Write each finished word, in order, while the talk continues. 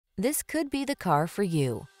This could be the car for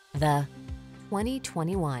you. The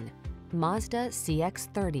 2021 Mazda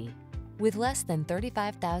CX-30. With less than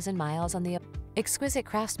 35,000 miles on the exquisite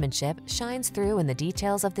craftsmanship shines through in the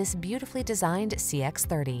details of this beautifully designed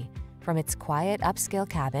CX-30. From its quiet upscale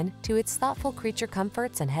cabin to its thoughtful creature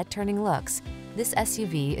comforts and head-turning looks, this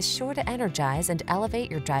SUV is sure to energize and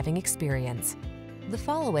elevate your driving experience. The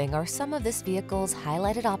following are some of this vehicle's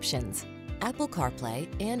highlighted options: Apple CarPlay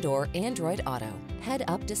and/or Android Auto,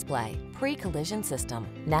 head-up display, pre-collision system,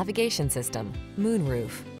 navigation system,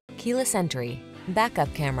 moonroof, keyless entry,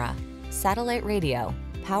 backup camera, satellite radio,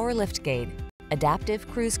 power liftgate, adaptive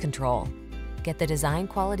cruise control. Get the design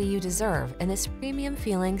quality you deserve in this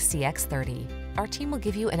premium-feeling CX-30. Our team will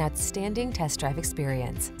give you an outstanding test drive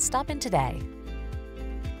experience. Stop in today.